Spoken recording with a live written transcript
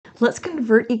Let's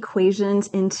convert equations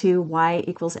into y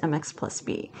equals mx plus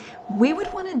b. We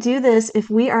would want to do this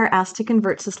if we are asked to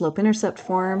convert to slope-intercept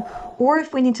form, or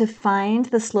if we need to find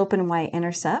the slope and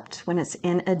y-intercept when it's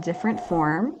in a different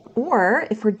form, or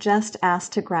if we're just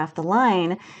asked to graph the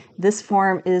line. This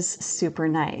form is super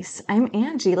nice. I'm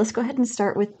Angie. Let's go ahead and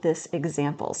start with this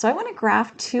example. So I want to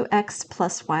graph 2x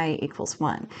plus y equals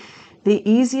 1. The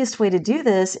easiest way to do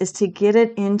this is to get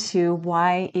it into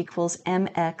y equals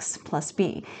mx plus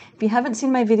b. If you haven't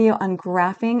seen my video on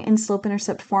graphing in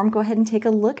slope-intercept form, go ahead and take a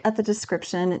look at the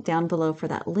description down below for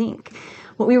that link.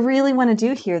 What we really want to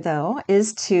do here, though,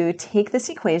 is to take this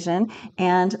equation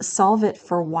and solve it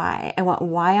for y. I want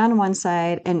y on one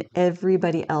side and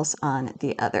everybody else on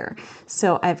the other.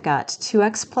 So I've got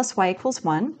 2x plus y equals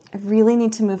 1. I really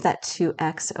need to move that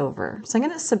 2x over. So I'm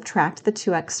going to subtract the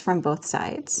 2x from both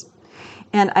sides.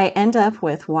 And I end up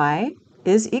with y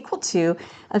is equal to,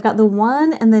 I've got the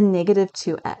 1 and the negative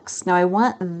 2x. Now I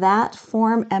want that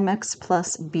form mx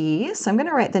plus b, so I'm going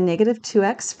to write the negative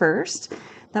 2x first.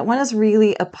 That one is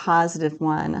really a positive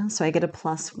 1, so I get a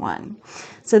plus 1.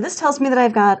 So this tells me that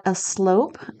I've got a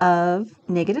slope of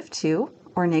negative 2,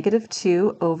 or negative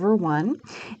 2 over 1,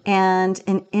 and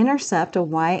an intercept, a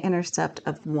y-intercept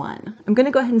of 1. I'm going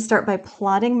to go ahead and start by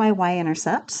plotting my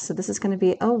y-intercept. So this is going to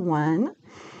be a 1.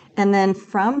 And then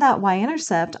from that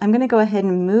y-intercept, I'm going to go ahead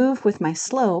and move with my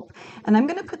slope, and I'm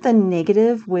going to put the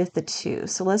negative with the 2.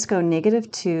 So let's go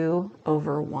negative 2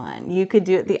 over 1. You could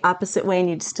do it the opposite way and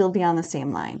you'd still be on the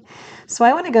same line. So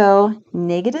I want to go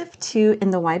negative 2 in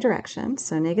the y direction,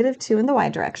 so negative 2 in the y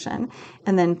direction,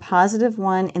 and then positive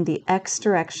 1 in the x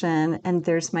direction, and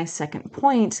there's my second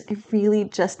point. I really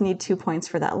just need 2 points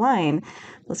for that line.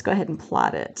 Let's go ahead and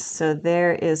plot it. So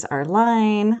there is our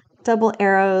line. Double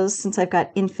arrows, since I've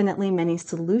got infinitely many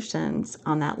solutions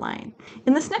on that line.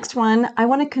 In this next one, I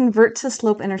want to convert to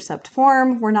slope-intercept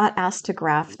form. We're not asked to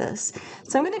graph this.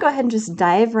 So I'm going to go ahead and just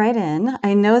dive right in.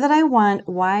 I know that I want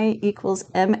y equals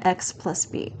mx plus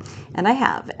b. And I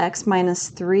have x minus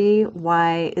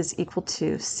 3y is equal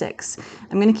to 6.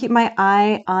 I'm going to keep my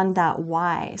eye on that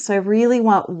y. So I really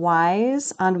want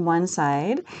y's on one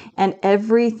side and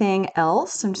everything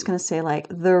else, I'm just going to say like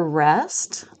the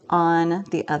rest, on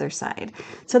the other side.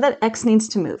 So that x needs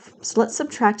to move. So let's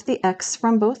subtract the x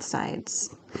from both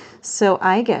sides. So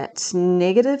I get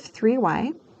negative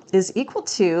 3y is equal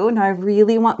to, now I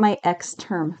really want my x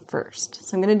term first.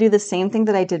 So I'm going to do the same thing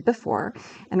that I did before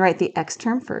and write the x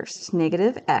term first,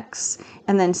 negative x,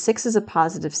 and then 6 is a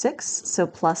positive 6, so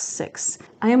plus 6.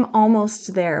 I am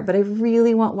almost there, but I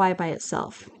really want y by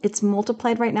itself. It's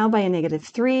multiplied right now by a negative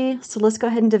 3, so let's go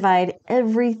ahead and divide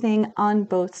everything on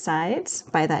both sides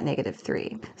by that negative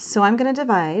 3. So I'm going to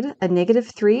divide a negative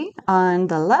 3 on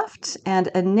the left and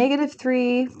a negative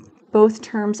 3 both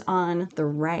terms on the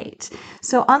right.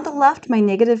 So on the left, my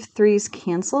negative 3's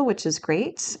cancel, which is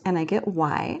great, and I get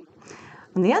y.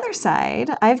 On the other side,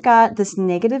 I've got this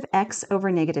negative x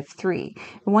over negative 3.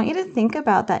 I want you to think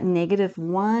about that negative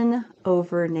 1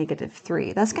 over negative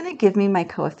 3. That's going to give me my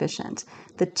coefficient.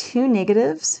 The two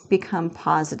negatives become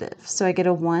positive. So I get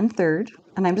a 1/3,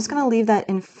 and I'm just going to leave that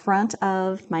in front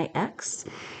of my x.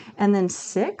 And then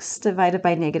 6 divided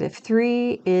by negative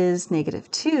 3 is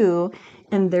negative 2.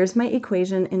 And there's my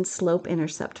equation in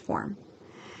slope-intercept form.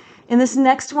 In this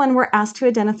next one, we're asked to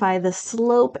identify the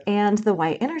slope and the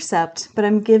y-intercept, but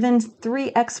I'm given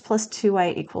 3x plus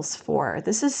 2y equals 4.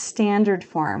 This is standard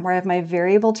form, where I have my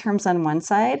variable terms on one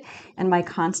side and my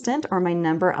constant or my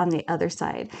number on the other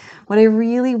side. What I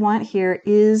really want here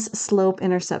is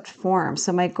slope-intercept form.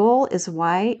 So my goal is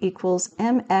y equals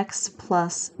mx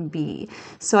plus b.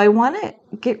 So I want to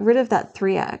get rid of that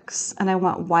 3x, and I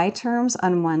want y terms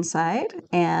on one side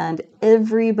and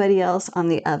everybody else on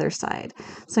the other side.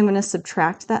 So I'm going to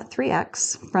subtract that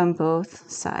 3x from both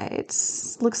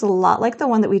sides. Looks a lot like the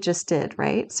one that we just did,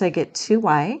 right? So I get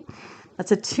 2y,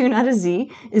 that's a 2, not a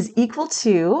z, is equal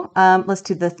to, let's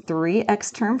do the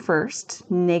 3x term first,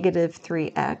 negative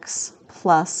 3x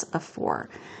plus a 4.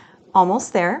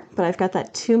 Almost there, but I've got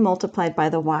that 2 multiplied by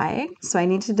the y, so I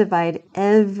need to divide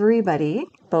everybody,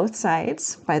 both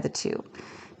sides, by the 2.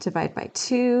 Divide by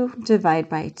 2, divide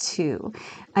by 2.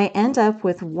 I end up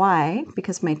with y,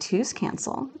 because my 2's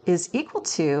cancel, is equal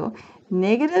to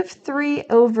negative 3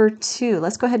 over 2.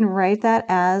 Let's go ahead and write that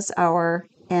as our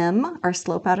m, our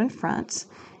slope out in front,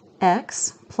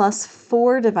 x plus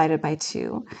 4 divided by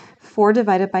 2. 4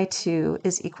 divided by 2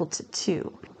 is equal to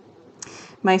 2.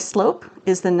 My slope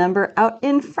is the number out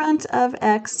in front of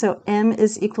x, so m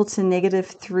is equal to negative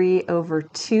 3 over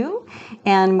 2,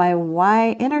 and my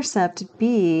y-intercept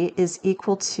b is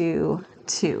equal to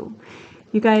 2.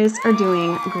 You guys are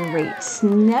doing great.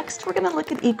 Next, we're going to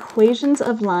look at equations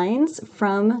of lines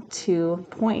from 2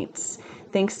 points.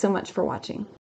 Thanks so much for watching.